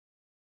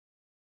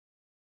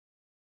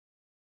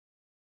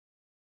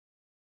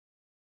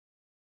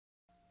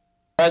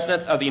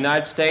President of the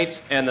United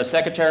States and the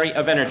Secretary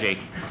of Energy.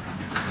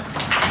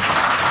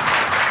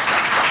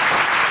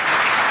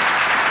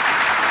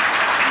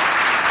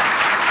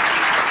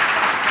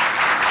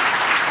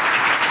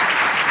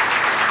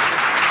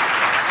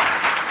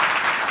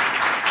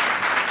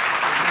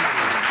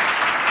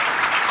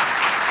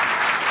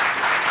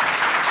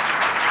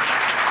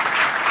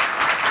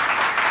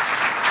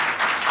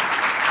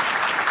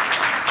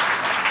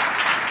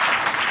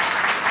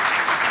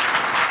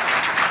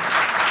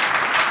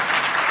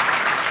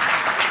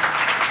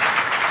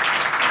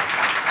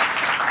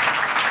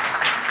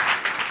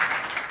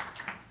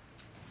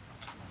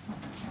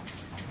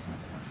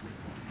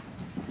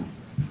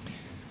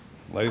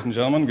 Ladies and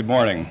gentlemen, good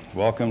morning.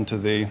 Welcome to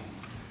the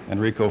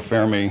Enrico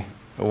Fermi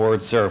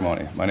Awards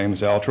ceremony. My name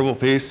is Al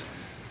Tribblepiece.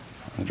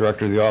 I'm the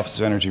Director of the Office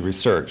of Energy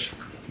Research.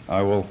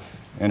 I will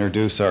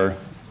introduce our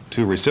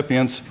two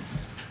recipients,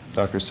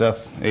 Dr.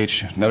 Seth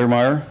H.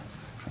 Nettermeyer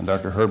and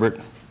Dr. Herbert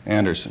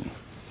Anderson.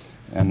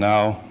 And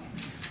now,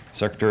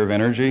 Secretary of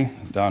Energy,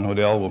 Don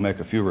Hodel, will make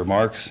a few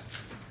remarks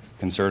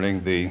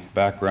concerning the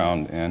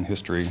background and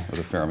history of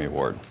the Fermi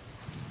Award.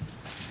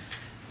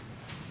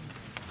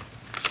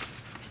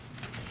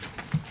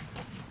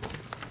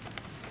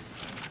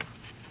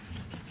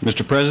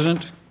 Mr.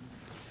 President,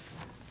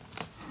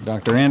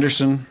 Dr.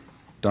 Anderson,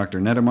 Dr.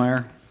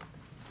 Nettermeyer,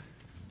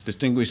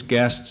 distinguished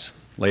guests,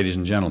 ladies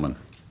and gentlemen,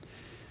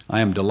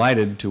 I am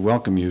delighted to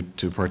welcome you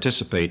to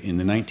participate in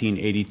the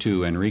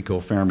 1982 Enrico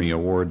Fermi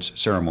Awards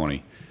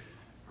ceremony.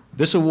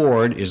 This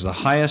award is the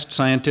highest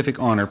scientific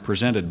honor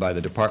presented by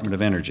the Department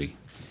of Energy.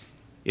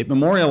 It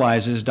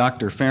memorializes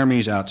Dr.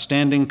 Fermi's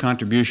outstanding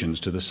contributions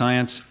to the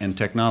science and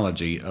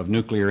technology of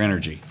nuclear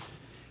energy.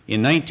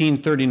 In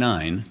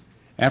 1939,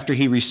 after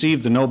he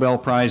received the Nobel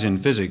Prize in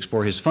Physics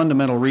for his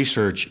fundamental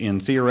research in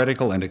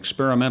theoretical and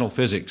experimental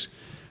physics,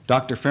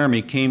 Dr.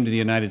 Fermi came to the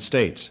United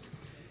States.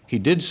 He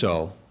did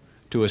so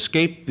to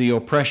escape the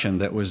oppression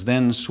that was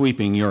then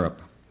sweeping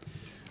Europe.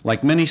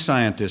 Like many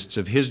scientists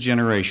of his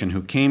generation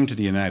who came to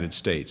the United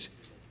States,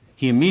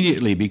 he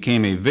immediately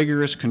became a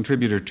vigorous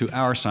contributor to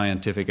our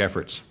scientific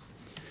efforts.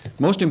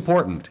 Most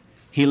important,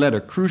 he led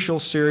a crucial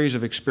series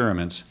of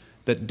experiments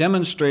that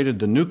demonstrated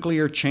the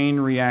nuclear chain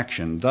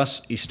reaction,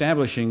 thus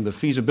establishing the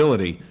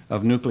feasibility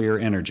of nuclear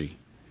energy.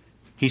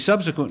 He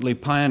subsequently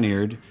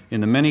pioneered in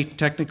the many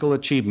technical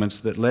achievements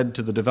that led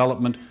to the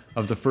development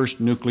of the first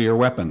nuclear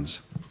weapons.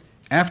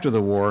 After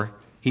the war,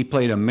 he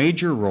played a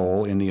major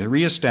role in the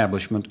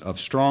reestablishment of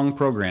strong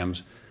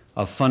programs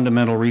of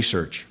fundamental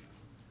research.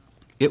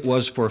 It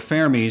was for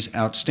Fermi's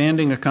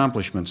outstanding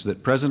accomplishments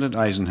that President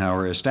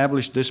Eisenhower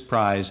established this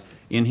prize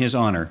in his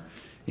honor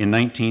in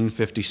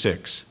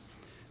 1956.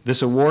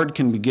 This award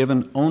can be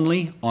given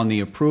only on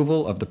the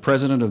approval of the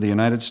President of the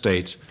United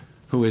States,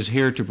 who is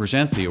here to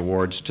present the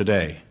awards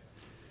today.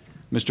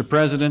 Mr.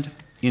 President,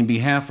 in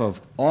behalf of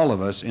all of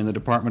us in the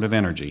Department of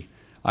Energy,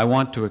 I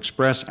want to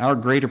express our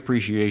great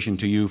appreciation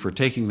to you for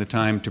taking the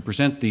time to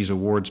present these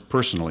awards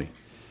personally.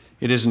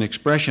 It is an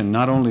expression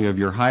not only of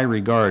your high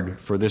regard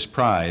for this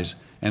prize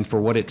and for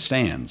what it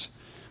stands,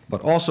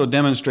 but also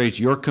demonstrates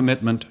your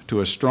commitment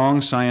to a strong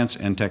science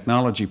and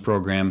technology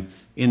program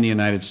in the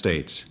United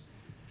States.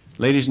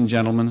 Ladies and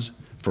gentlemen,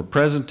 for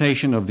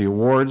presentation of the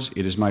awards,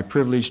 it is my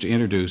privilege to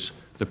introduce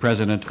the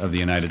President of the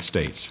United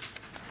States.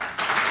 Thank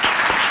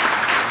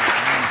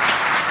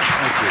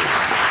you.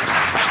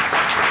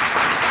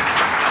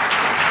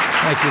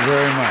 Thank you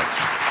very much.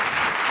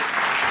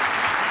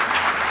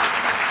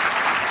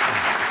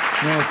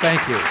 No,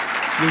 thank you.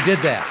 You did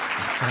that.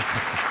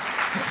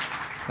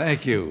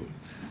 Thank you.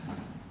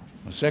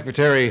 Well,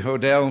 Secretary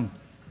Hodel,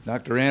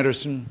 Dr.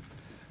 Anderson,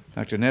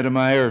 Dr.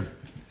 Nettermeyer,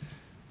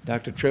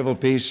 Dr.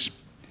 Tribblepiece,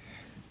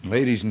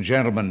 ladies and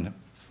gentlemen,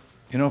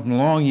 you know, from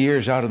long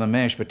years out on the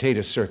mashed potato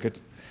circuit,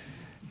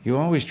 you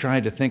always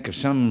tried to think of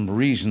some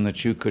reason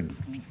that you could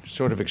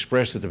sort of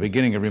express at the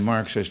beginning of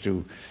remarks as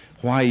to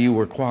why you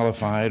were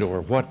qualified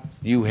or what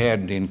you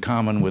had in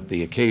common with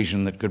the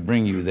occasion that could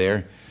bring you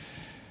there.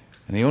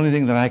 And the only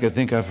thing that I could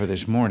think of for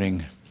this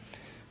morning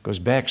goes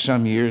back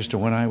some years to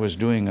when I was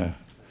doing a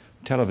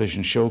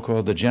television show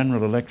called the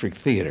General Electric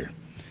Theater.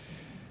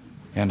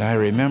 And I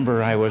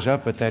remember I was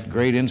up at that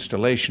great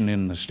installation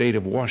in the state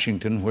of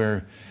Washington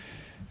where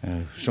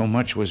so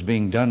much was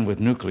being done with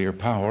nuclear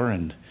power,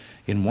 and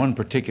in one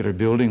particular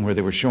building where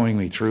they were showing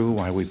me through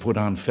why we put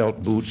on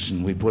felt boots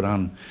and we put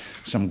on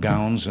some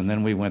gowns and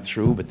then we went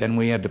through, but then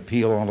we had to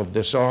peel all of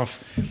this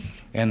off,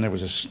 and there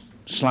was a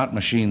slot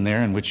machine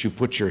there in which you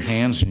put your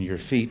hands and your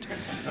feet,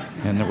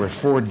 and there were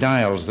 4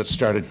 dials that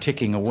started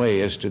ticking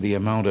away as to the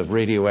amount of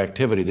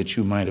radioactivity that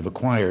you might have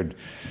acquired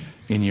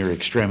in your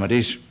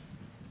extremities.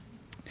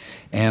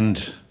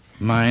 And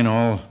mine,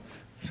 all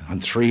on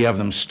 3 of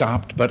them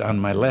stopped, but on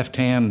my left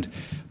hand,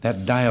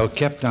 that dial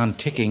kept on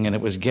ticking, and it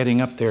was getting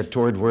up there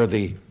toward where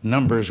the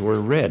numbers were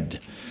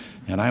red.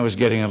 And I was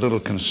getting a little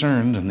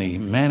concerned, and the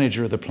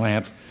manager of the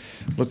plant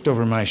looked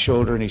over my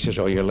shoulder, and he says,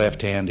 "Oh, your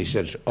left hand," he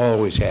said,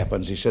 "always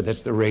happens." He said,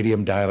 "That's the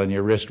radium dial on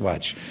your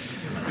wristwatch."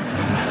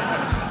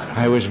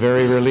 I was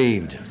very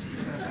relieved.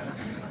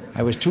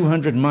 I was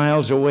 200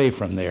 miles away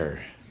from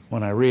there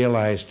when I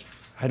realized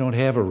I don't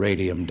have a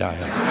radium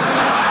dial.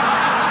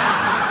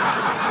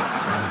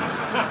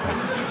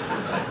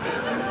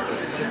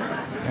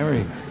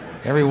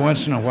 Every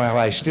once in a while,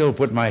 I still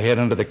put my head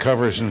under the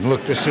covers and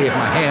look to see if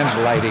my hand's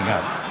lighting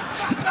up.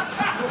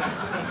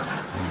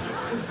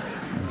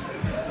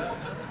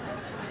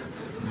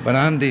 But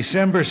on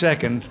December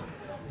 2nd,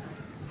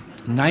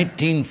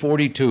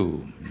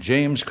 1942,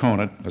 James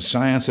Conant, a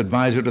science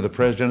advisor to the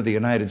President of the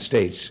United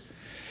States,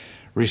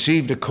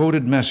 received a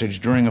coded message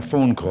during a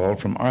phone call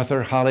from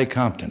Arthur Holly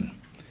Compton.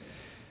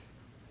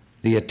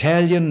 "The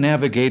Italian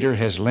navigator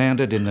has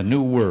landed in the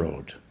New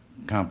World,"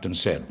 Compton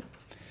said.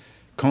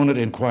 Conant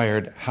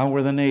inquired, "How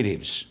were the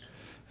natives?"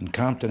 And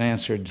Compton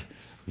answered,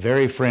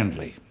 "Very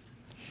friendly."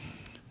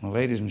 Well,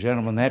 ladies and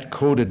gentlemen, that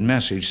coded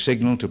message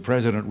signaled to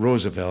President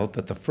Roosevelt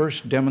that the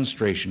first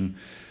demonstration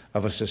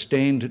of a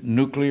sustained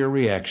nuclear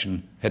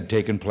reaction had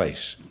taken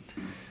place.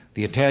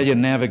 The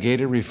Italian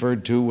navigator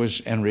referred to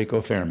was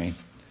Enrico Fermi,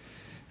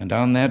 and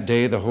on that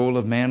day the whole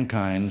of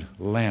mankind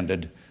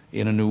landed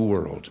in a new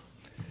world.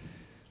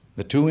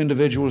 The two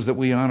individuals that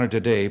we honor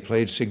today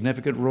played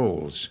significant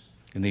roles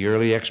in the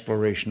early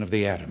exploration of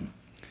the atom.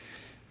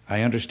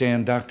 I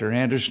understand Dr.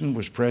 Anderson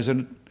was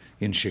present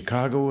in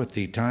Chicago at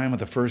the time of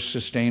the first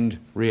sustained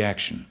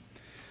reaction.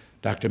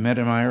 Dr.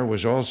 Nettemeyer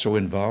was also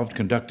involved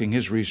conducting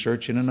his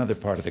research in another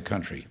part of the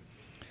country.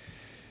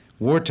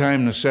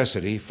 Wartime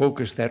necessity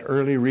focused that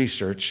early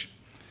research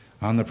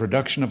on the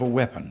production of a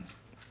weapon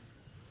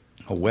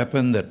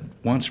that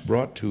once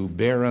brought to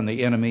bear on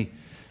the enemy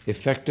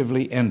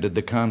effectively ended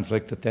the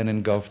conflict that then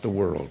engulfed the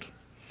world.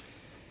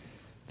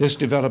 This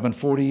development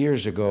 40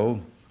 years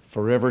ago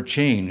forever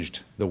changed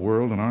the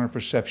world and our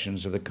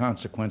perceptions of the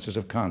consequences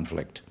of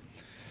conflict,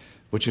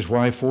 which is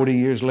why 40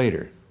 years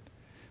later,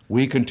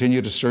 we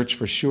continue to search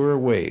for surer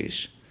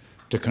ways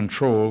to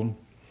control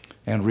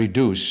and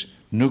reduce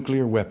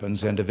nuclear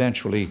weapons and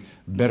eventually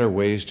better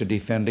ways to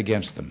defend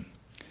against them.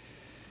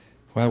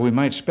 While we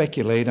might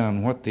speculate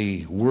on what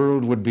the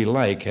world would be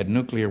like had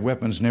nuclear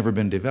weapons never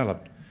been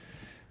developed,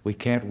 we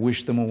can't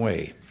wish them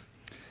away.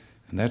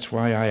 And that's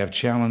why I have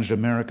challenged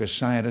America's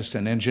scientists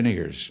and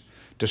engineers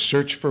to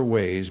search for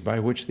ways by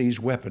which these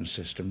weapon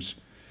systems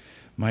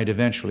might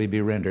eventually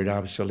be rendered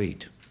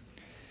obsolete.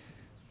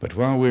 But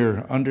while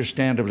we're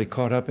understandably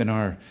caught up in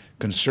our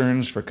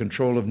concerns for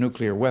control of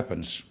nuclear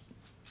weapons,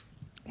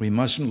 we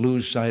mustn't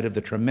lose sight of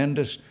the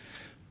tremendous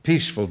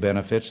peaceful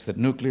benefits that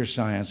nuclear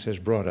science has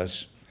brought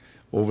us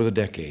over the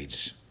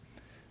decades.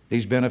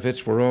 These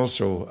benefits were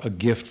also a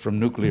gift from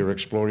nuclear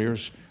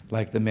explorers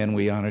like the men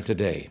we honor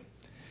today.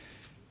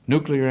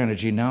 Nuclear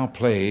energy now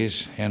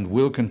plays and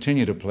will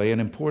continue to play an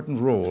important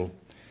role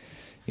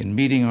in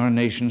meeting our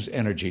nation's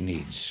energy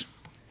needs.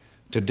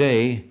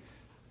 Today,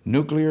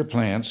 nuclear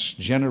plants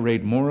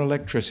generate more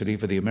electricity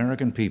for the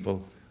American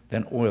people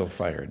than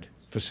oil-fired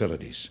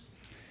facilities.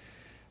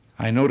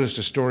 I noticed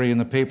a story in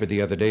the paper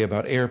the other day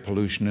about air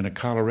pollution in a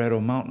Colorado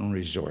mountain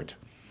resort.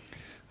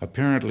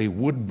 Apparently,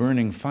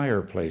 wood-burning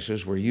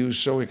fireplaces were used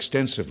so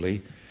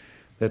extensively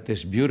that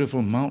this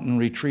beautiful mountain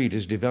retreat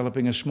is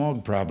developing a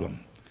smog problem,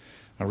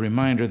 a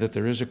reminder that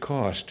there is a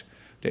cost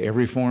to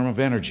every form of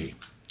energy.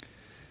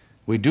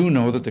 We do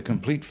know that the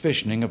complete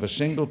fissioning of a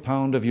single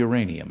pound of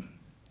uranium,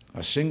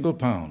 a single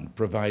pound,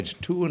 provides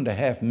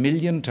 2.5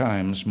 million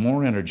times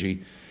more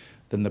energy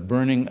than the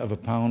burning of a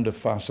pound of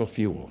fossil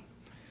fuel.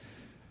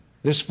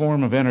 This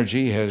form of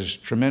energy has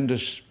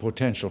tremendous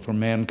potential for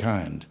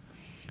mankind,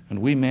 and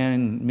we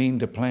mean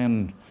to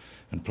plan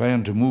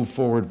to move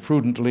forward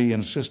prudently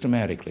and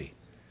systematically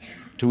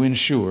to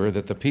ensure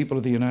that the people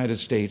of the United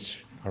States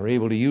are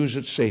able to use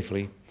it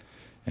safely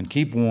and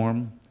keep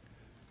warm,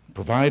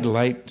 provide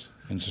light,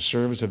 and to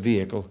serve as a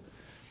vehicle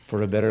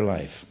for a better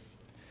life.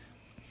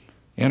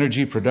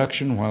 Energy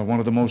production, while one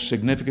of the most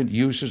significant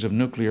uses of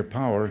nuclear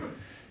power,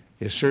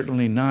 is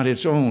certainly not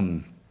its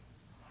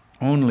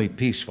only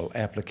peaceful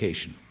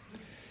application.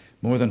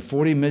 More than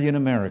 40 million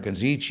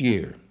Americans each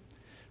year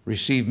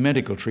receive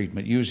medical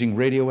treatment using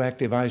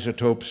radioactive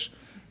isotopes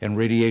and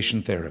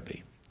radiation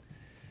therapy.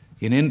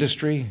 In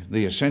industry,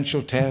 the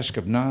essential task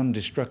of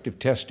non-destructive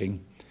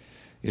testing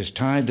is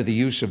tied to the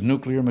use of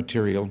nuclear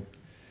material,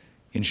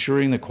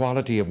 ensuring the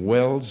quality of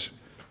welds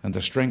and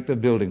the strength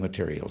of building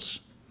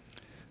materials.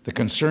 The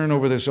concern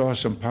over this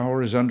awesome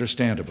power is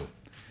understandable,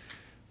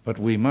 but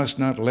we must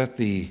not let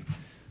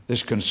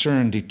this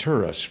concern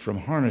deter us from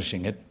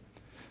harnessing it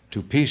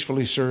to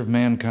peacefully serve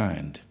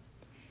mankind.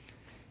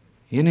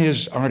 In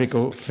his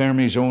article,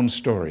 Fermi's Own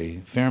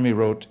Story, Fermi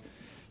wrote,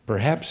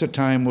 "Perhaps a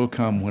time will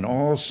come when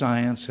all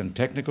science and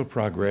technical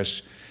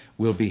progress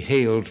will be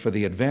hailed for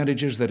the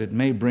advantages that it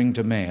may bring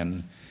to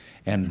man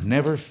and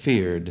never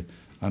feared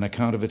on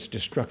account of its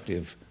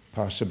destructive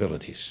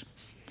possibilities."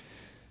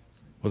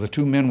 Well, the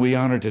two men we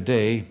honor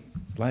today,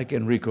 like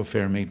Enrico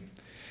Fermi,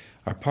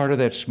 are part of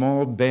that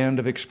small band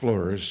of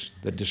explorers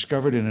that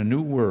discovered in a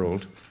new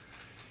world,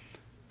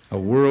 a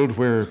world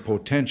where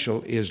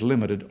potential is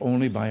limited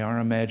only by our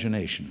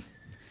imagination.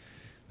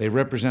 They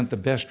represent the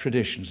best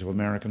traditions of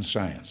American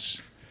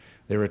science.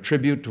 They're a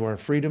tribute to our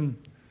freedom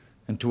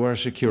and to our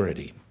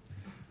security.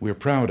 We're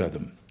proud of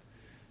them,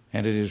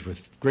 and it is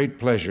with great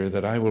pleasure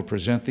that I will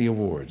present the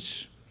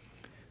awards.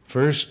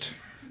 First,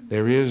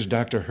 there is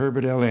Dr.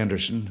 Herbert L.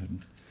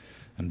 Anderson,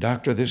 and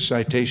Doctor, this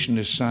citation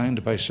is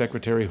signed by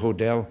Secretary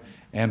Hodel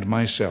and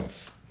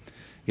myself.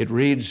 It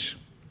reads,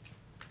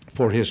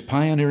 "For his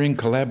pioneering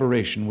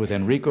collaboration with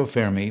Enrico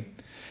Fermi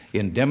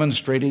in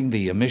demonstrating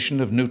the emission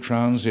of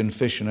neutrons in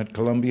fission at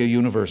Columbia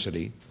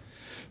University,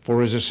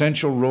 for his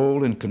essential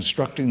role in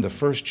constructing the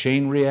first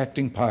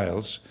chain-reacting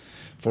piles,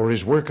 for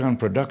his work on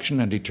production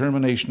and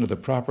determination of the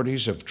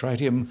properties of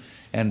tritium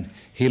and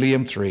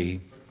helium-3,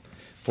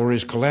 for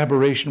his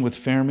collaboration with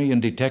Fermi in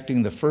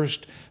detecting the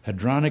first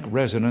hadronic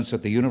resonance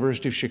at the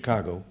University of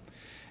Chicago,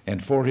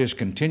 and for his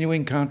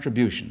continuing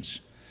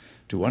contributions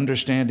to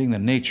understanding the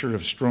nature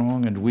of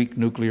strong and weak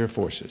nuclear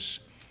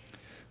forces."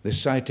 This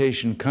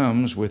citation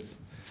comes with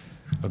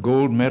a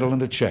gold medal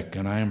and a check,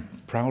 and I am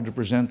proud to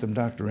present them,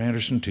 Dr.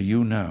 Anderson, to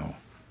you now.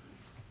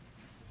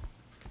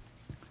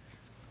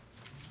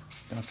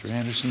 Dr.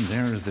 Anderson,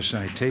 there is the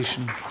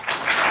citation. There is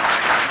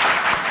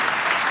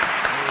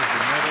the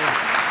medal.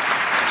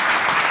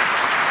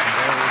 And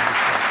there is the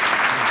check.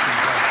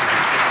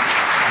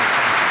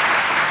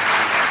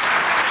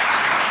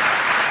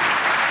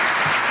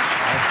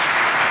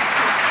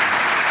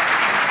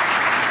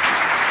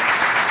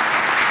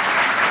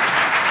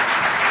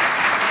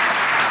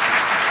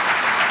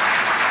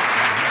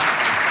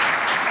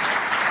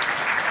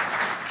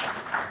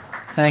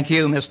 Thank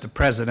you, Mr.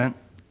 President.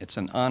 It's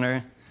an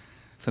honor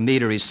for me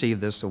to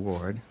receive this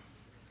award.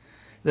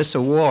 This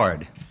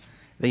award,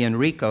 the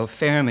Enrico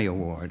Fermi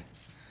Award,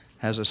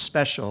 has a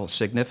special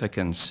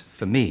significance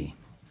for me.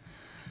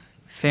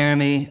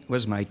 Fermi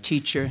was my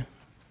teacher,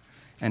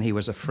 and he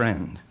was a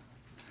friend.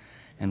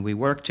 And we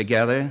worked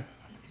together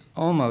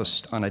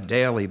almost on a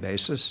daily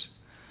basis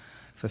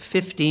for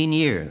 15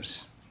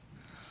 years.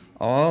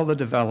 All the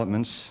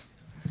developments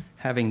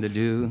having to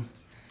do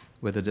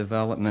with the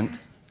development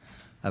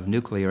of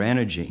nuclear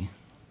energy,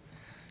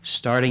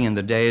 starting in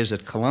the days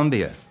at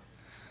Columbia,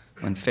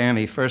 when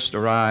Fermi first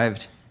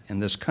arrived in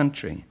this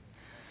country,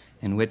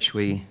 in which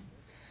we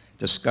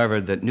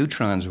discovered that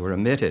neutrons were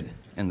emitted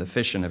in the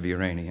fission of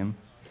uranium,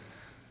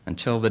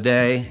 until the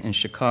day in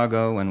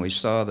Chicago when we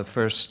saw the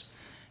first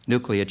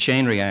nuclear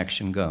chain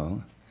reaction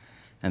go,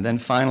 and then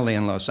finally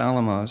in Los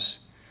Alamos,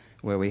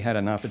 where we had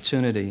an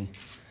opportunity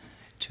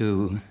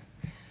to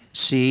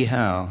see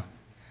how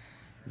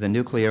the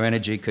nuclear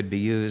energy could be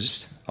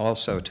used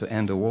also to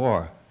end a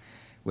war,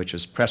 which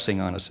was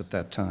pressing on us at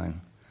that time.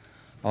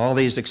 All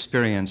these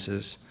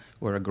experiences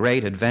were a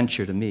great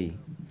adventure to me,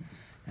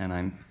 and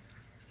I'm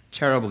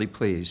terribly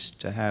pleased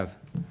to have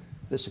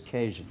this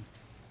occasion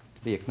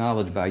to be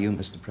acknowledged by you,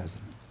 Mr.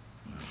 President.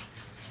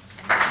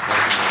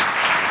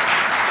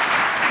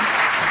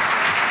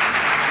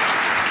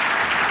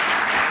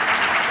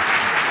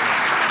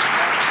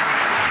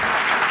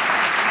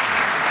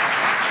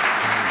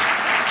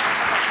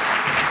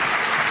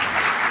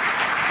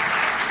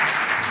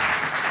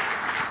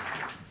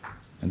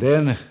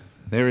 Then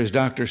there is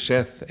Dr.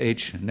 Seth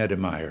H.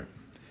 Nedemeyer.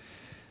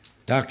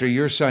 Doctor,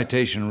 your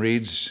citation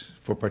reads,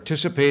 "For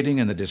participating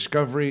in the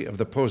discovery of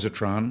the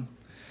positron,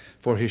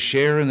 for his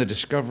share in the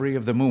discovery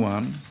of the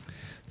muon,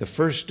 the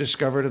first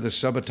discovered of the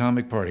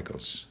subatomic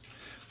particles,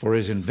 for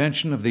his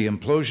invention of the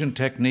implosion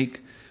technique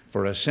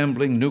for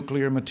assembling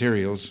nuclear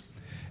materials,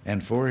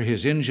 and for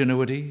his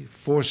ingenuity,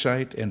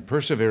 foresight, and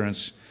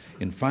perseverance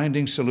in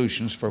finding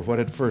solutions for what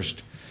at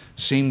first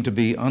seemed to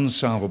be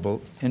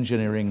unsolvable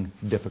engineering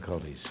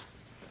difficulties."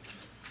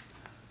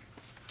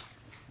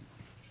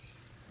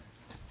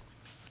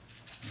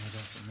 Now,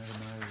 Dr.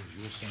 Nedemeyer,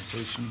 is your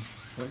citation.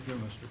 Thank you,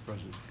 Mr.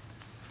 President.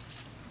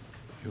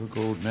 Your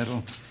gold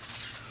medal.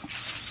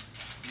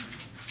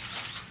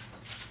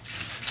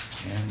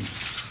 And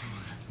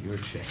your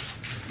check.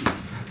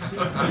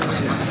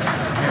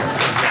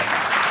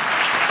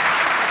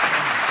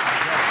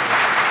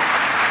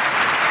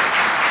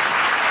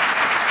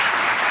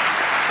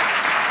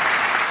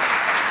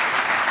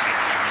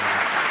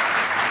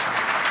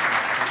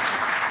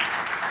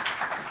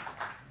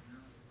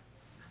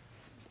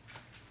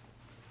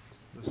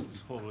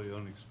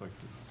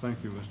 Unexpected.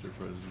 Thank you, Mr.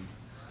 President.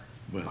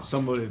 Well,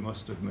 Somebody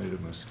must have made a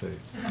mistake.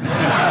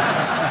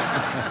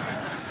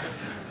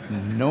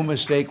 no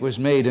mistake was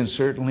made, and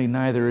certainly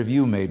neither of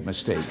you made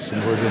mistakes,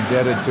 and we're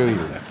indebted to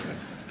you.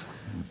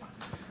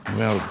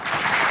 Well,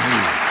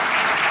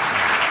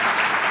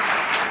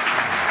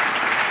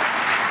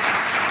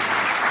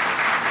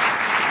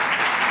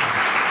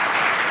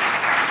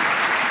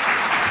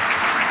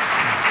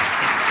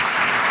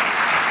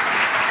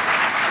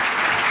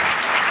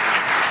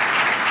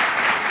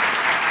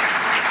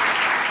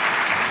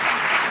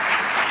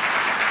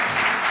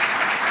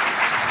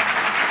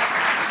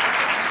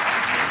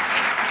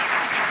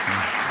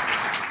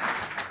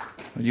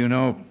 you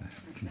know,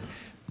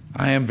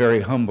 I am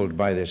very humbled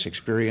by this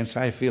experience.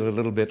 I feel a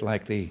little bit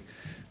like the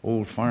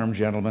old farm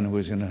gentleman who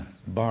was in a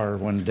bar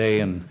one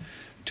day and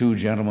two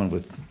gentlemen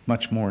with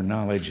much more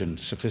knowledge and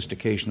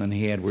sophistication than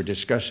he had were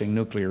discussing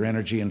nuclear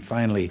energy, and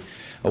finally,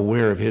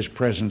 aware of his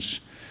presence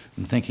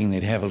and thinking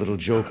they'd have a little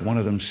joke, one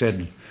of them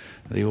said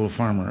to the old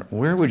farmer,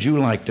 "Where would you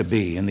like to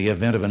be in the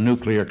event of a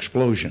nuclear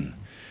explosion?"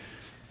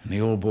 And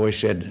the old boy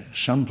said,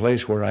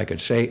 "Someplace where I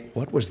could say,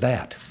 'What was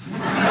that?'"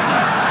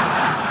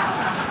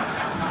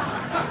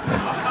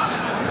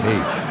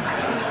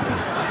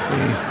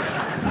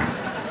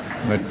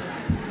 But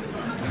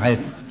I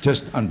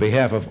just, on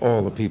behalf of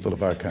all the people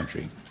of our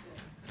country,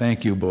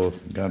 thank you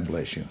both. God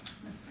bless you.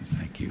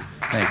 Thank you.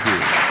 Thank you.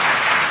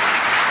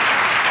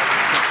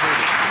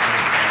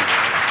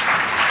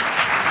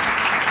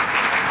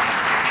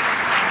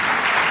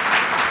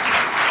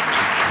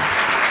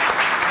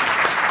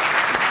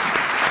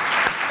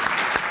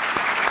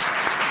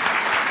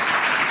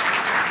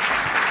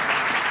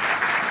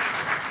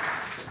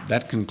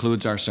 That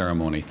concludes our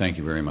ceremony. Thank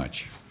you very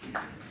much.